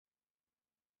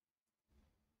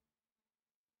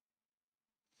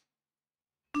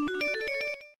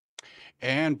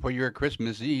And for your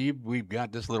Christmas Eve, we've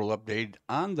got this little update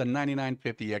on the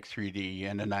 9950 X3D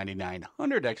and the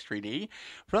 9900 X3D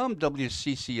from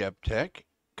WCCF Tech.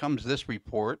 Comes this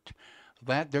report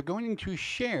that they're going to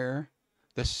share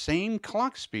the same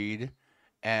clock speed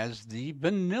as the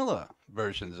vanilla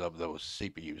versions of those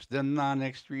CPUs, the non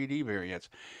X3D variants.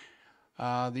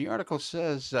 The article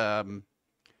says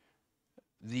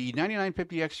the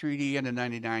 9950 X3D and the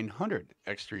 9900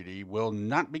 X3D will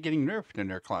not be getting nerfed in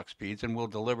their clock speeds and will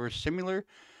deliver similar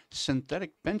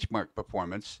synthetic benchmark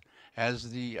performance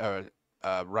as the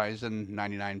Ryzen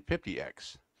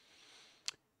 9950X.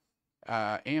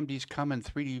 AMD's common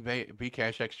 3D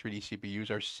Vcache X3D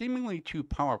CPUs are seemingly too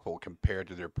powerful compared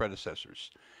to their predecessors.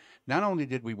 Not only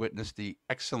did we witness the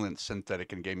excellent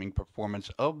synthetic and gaming performance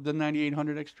of the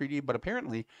 9800 X3D, but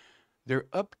apparently their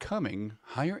upcoming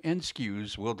higher end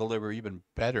SKUs will deliver even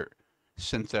better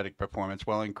synthetic performance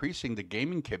while increasing the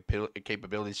gaming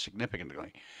capabilities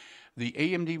significantly. The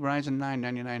AMD Ryzen 9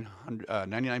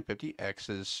 9950X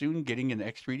is soon getting an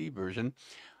X3D version,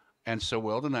 and so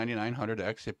will the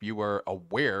 9900X. If you are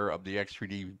aware of the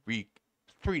X3D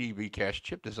Vcache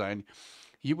chip design,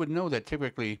 you would know that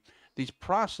typically these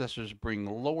processors bring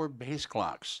lower base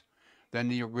clocks than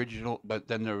the original, but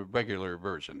than the regular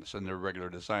versions and their regular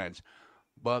designs.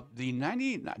 But the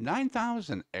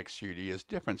 9000 XCD is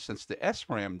different since the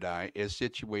SRAM die is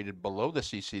situated below the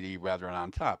CCD rather than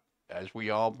on top. As we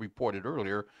all reported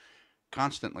earlier,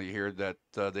 constantly here that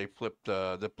they flipped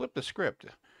the script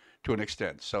to an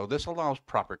extent. So this allows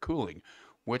proper cooling,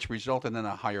 which resulted in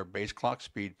a higher base clock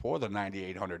speed for the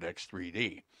 9800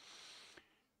 X3D.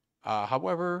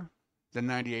 However, the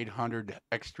 9800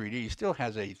 X3D still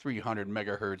has a 300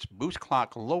 megahertz boost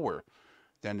clock lower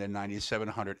than the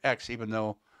 9700X, even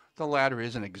though the latter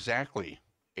isn't exactly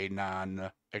a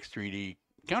non X3D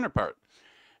counterpart.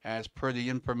 As per the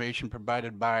information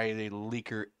provided by the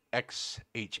leaker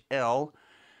XHL,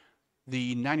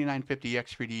 the 9950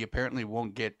 X3D apparently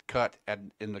won't get cut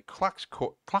in the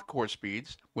clock core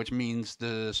speeds, which means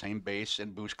the same base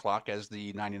and boost clock as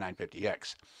the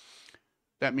 9950X.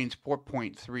 That means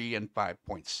 4.3 and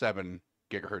 5.7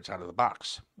 gigahertz out of the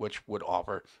box, which would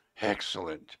offer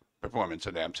excellent performance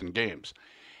in apps and games.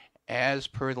 As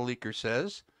per the leaker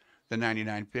says, the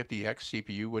 9950X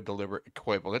CPU would deliver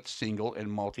equivalent single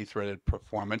and multi-threaded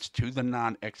performance to the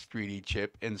non-X3D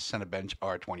chip in Cinebench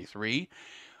R23.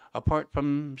 Apart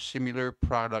from similar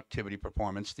productivity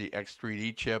performance, the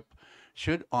X3D chip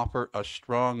should offer a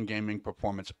strong gaming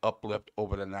performance uplift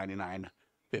over the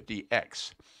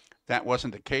 9950X. That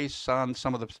wasn't the case on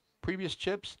some of the previous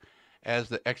chips, as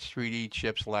the X3D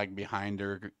chips lag behind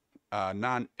their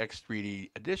non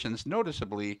X3D editions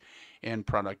noticeably in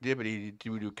productivity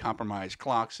due to compromised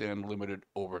clocks and limited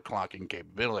overclocking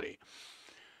capability.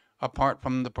 Apart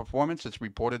from the performance, it's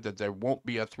reported that there won't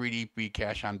be a 3D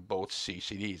Vcache on both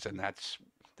CCDs, and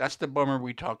that's the bummer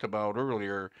we talked about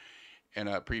earlier in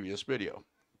a previous video.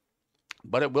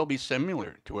 But it will be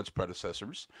similar to its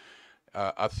predecessors,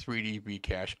 a 3D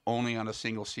Vcache only on a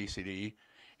single CCD,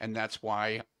 and that's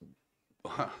why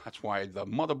the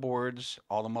motherboards,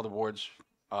 all the motherboards,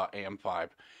 AM5,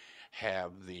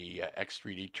 have the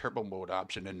X3D turbo mode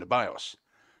option in the BIOS,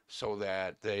 so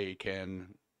that they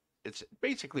can. It's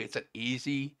basically it's an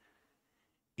easy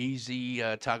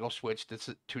toggle switch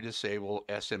to disable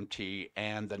SMT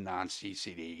and the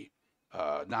non-CCD,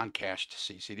 non-cached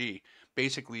CCD,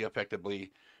 basically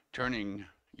effectively turning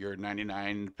your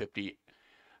 9950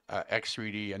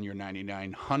 X3D and your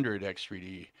 9900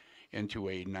 X3D into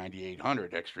a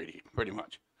 9800 X3D, pretty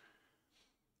much.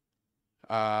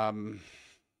 Um,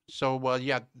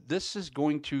 yeah, this is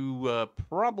going to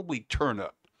probably turn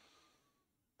up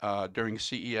during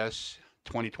CES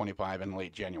 2025 in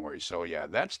late January. So yeah,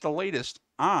 that's the latest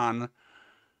on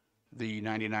the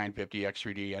 9950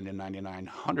 X3D and the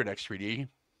 9900 X3D.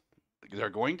 They're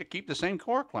going to keep the same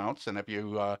core counts, and if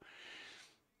you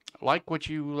like what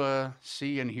you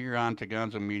see and hear on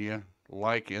Taganzo Media,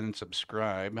 like and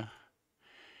subscribe,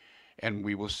 and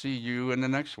we will see you in the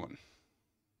next one.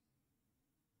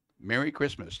 Merry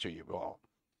Christmas to you all.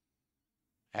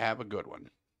 Have a good one.